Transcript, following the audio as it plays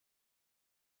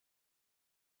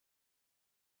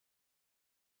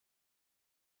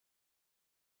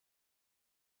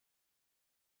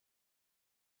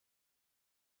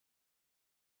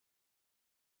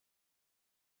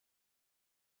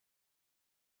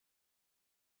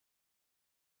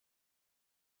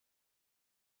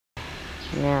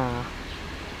Yeah.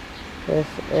 This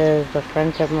is the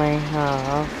front of my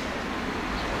house.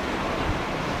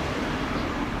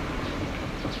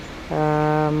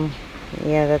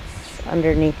 Yeah, that's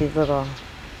underneath these little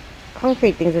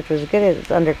concrete things, which was good.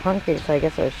 It's under concrete, so I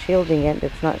guess I was shielding it.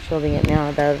 It's not shielding it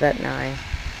now. That now I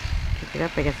pick it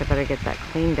up. I guess I better get that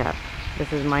cleaned up.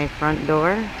 This is my front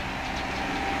door.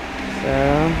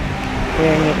 So,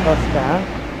 here in Yokosuka.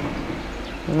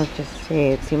 And let's just see,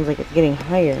 it seems like it's getting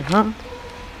higher, huh?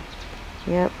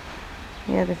 Yep.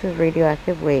 Yeah, this is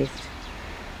radioactive waste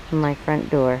in my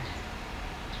front door.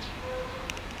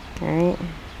 Alright.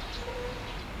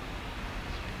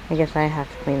 I guess I have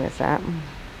to clean this up.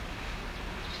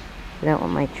 I don't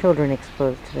want my children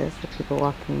exposed to this, or people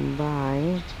walking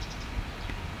by.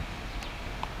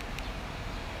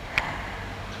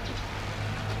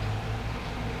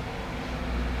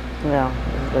 Well,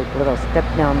 this is like a little step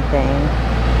down thing in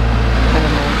front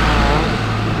of my house.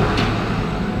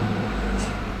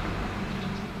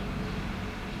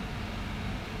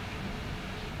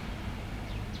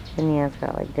 And yeah, it's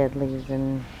got like dead leaves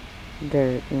and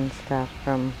dirt and stuff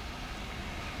from...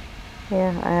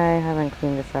 Yeah, I haven't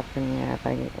cleaned this up in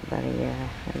about a year.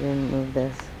 I didn't move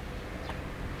this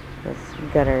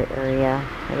gutter area.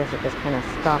 I guess it just kind of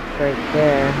stopped right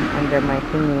there under my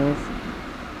thingies.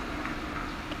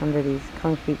 Under these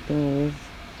concrete thingies.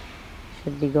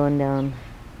 Should be going down,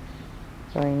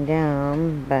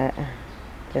 but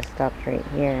just stopped right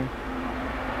here.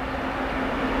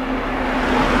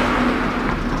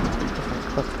 I'm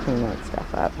supposed to clean that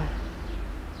stuff up.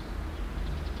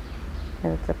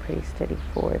 And it's a pretty steady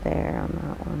 4 there on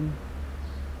that one.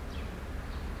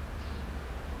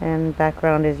 And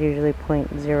background is usually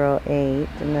 0.08,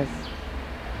 and this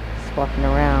swapping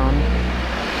around.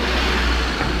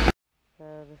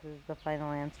 So this is the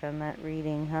final answer on that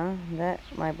reading, huh? That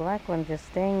my black one's just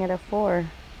staying at a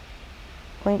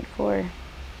 4.4.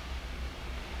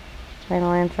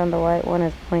 Final answer on the white one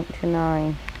is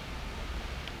 0.29.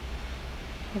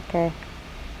 Okay.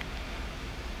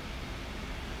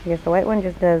 I guess the white one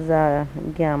just does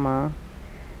gamma,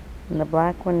 and the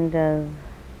black one does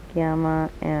gamma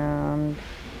and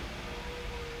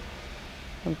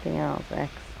something else,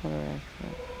 X, whatever X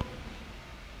is.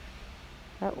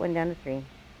 Oh, went down to 3.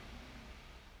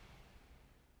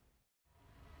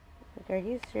 Like, are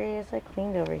you serious? I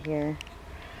cleaned over here.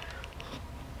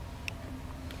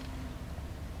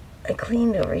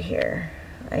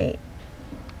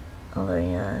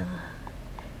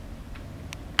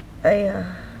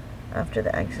 After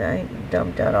the accident, I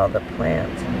dumped out all the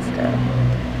plants and stuff.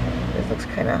 This looks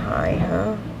kind of high,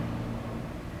 huh?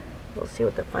 We'll see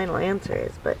what the final answer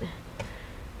is, but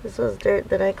this was dirt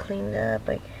that I cleaned up.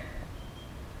 I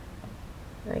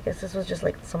guess this was just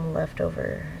like some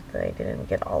leftover that I didn't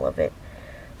get all of it.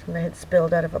 Something that had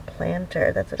spilled out of a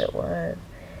planter, that's what it was.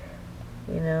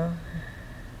 You know?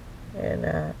 And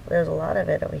there's a lot of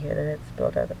it over here that had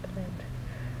spilled out of the planter.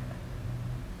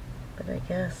 But I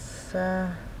guess,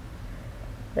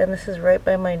 and this is right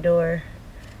by my door.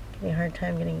 Give me a hard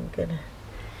time getting good.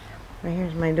 Right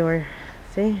here's my door.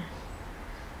 See?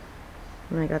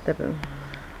 And I got the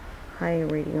high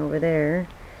reading over there.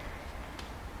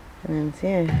 And then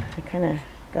see, I kind of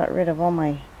got rid of all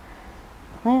my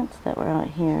plants that were out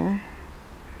here.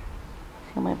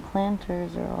 See, my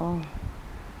planters are all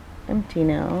empty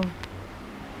now.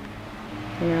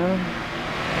 You know?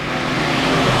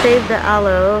 Saved the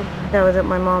aloe that was at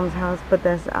my mom's house, but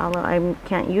this aloe, I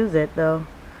can't use it though,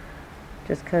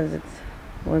 just because it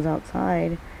was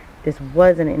outside. This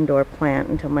was an indoor plant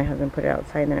until my husband put it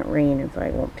outside, and then it rained, and so I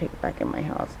won't take it back in my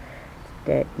house. It's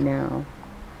dead now.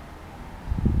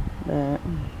 But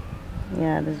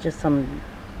yeah, there's just some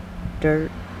dirt.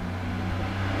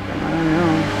 I don't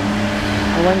know.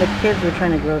 And when the kids were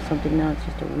trying to grow something, now it's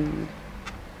just a weed.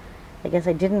 I guess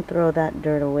I didn't throw that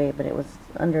dirt away, but it was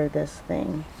under this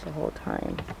thing the whole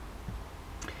time.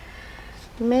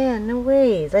 Man, no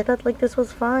ways. I thought like this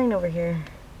was fine over here.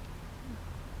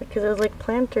 Because it was like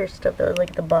planter stuff that was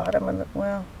like the bottom and the,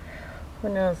 well, who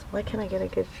knows. Why can't I get a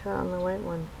good shot on the white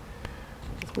one?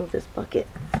 Let's move this bucket.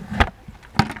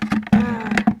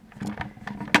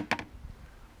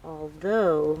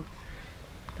 Although,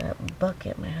 that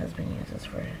bucket my husband uses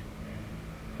for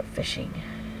fishing.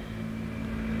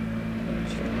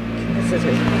 This is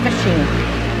his fishing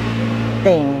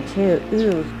thing too.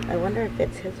 Ooh, I wonder if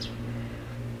it's his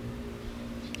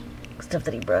stuff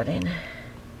that he brought in.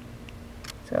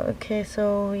 So, okay,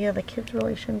 so yeah, the kids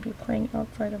really shouldn't be playing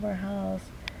outside of our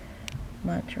house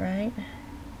much, right?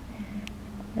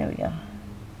 There we go.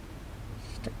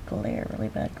 Just a glare, really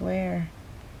bad glare.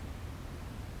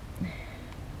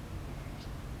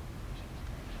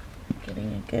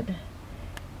 getting a good,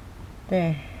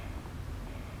 there.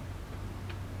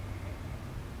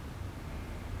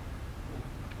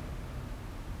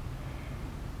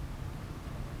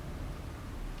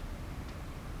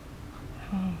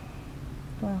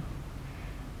 Well,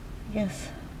 I guess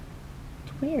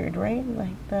it's weird, right?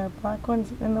 Like the black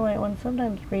ones and the white ones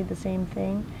sometimes read the same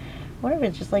thing. I wonder if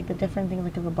it's just like the different things,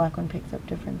 like if the black one picks up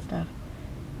different stuff.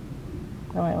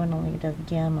 The white one only does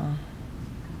gamma.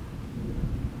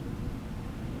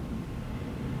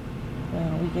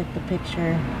 Well, we get the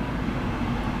picture.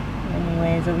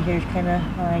 Anyways, over here is kind of,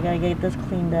 I gotta get this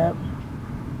cleaned up.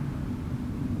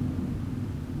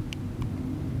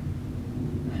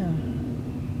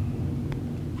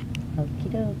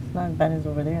 Okie doke. It's not as bad as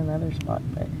over there in the other spot,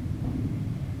 but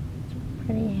it's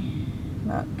pretty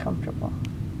not comfortable.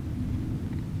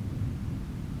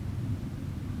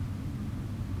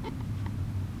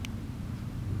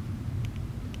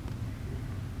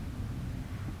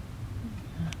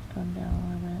 Come down a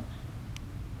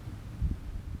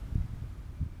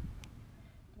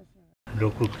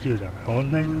little bit. 6、9だから同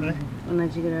じだね。同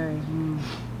じぐらい。うん。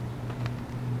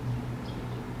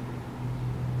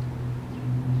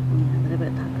だいぶ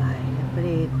高い。やっぱ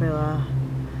りこれは、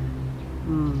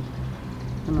うん、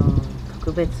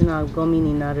特別なゴミ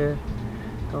になる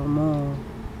と思う。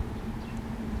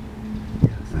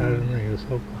サルの予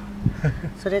想か。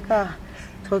それか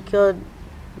東京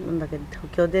なんだっけ、東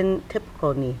京電鉄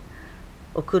砲に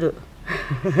送る。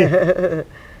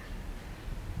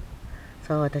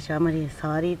そう、私あまり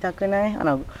触りたくない。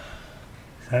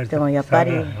でもやっぱ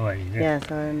り、いや、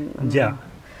じゃ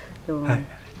あ、はい、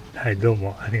はい、どう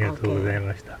もありがとうござい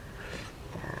ました。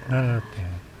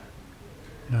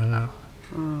7.7、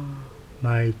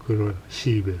マイクロ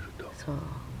シーベルト。そう。は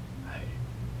い。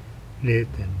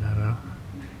0.7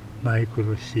マイク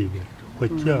ロシーベルト。こっ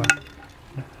ちは、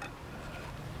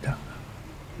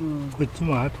こっち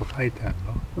も後書いてある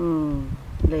の？うん。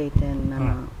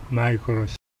0.7。マイクロ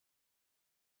シーベルト。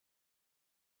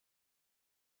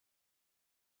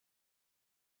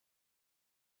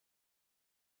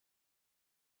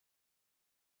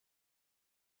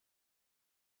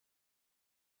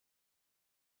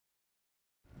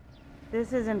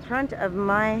This is in front of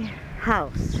my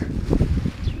house.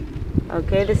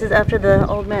 Okay, this is after the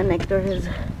old man next door has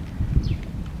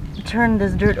turned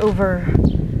this dirt over. He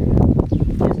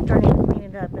was starting to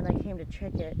clean it up, and I came to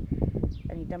check it,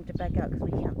 and he dumped it back out because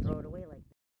we can't throw it away.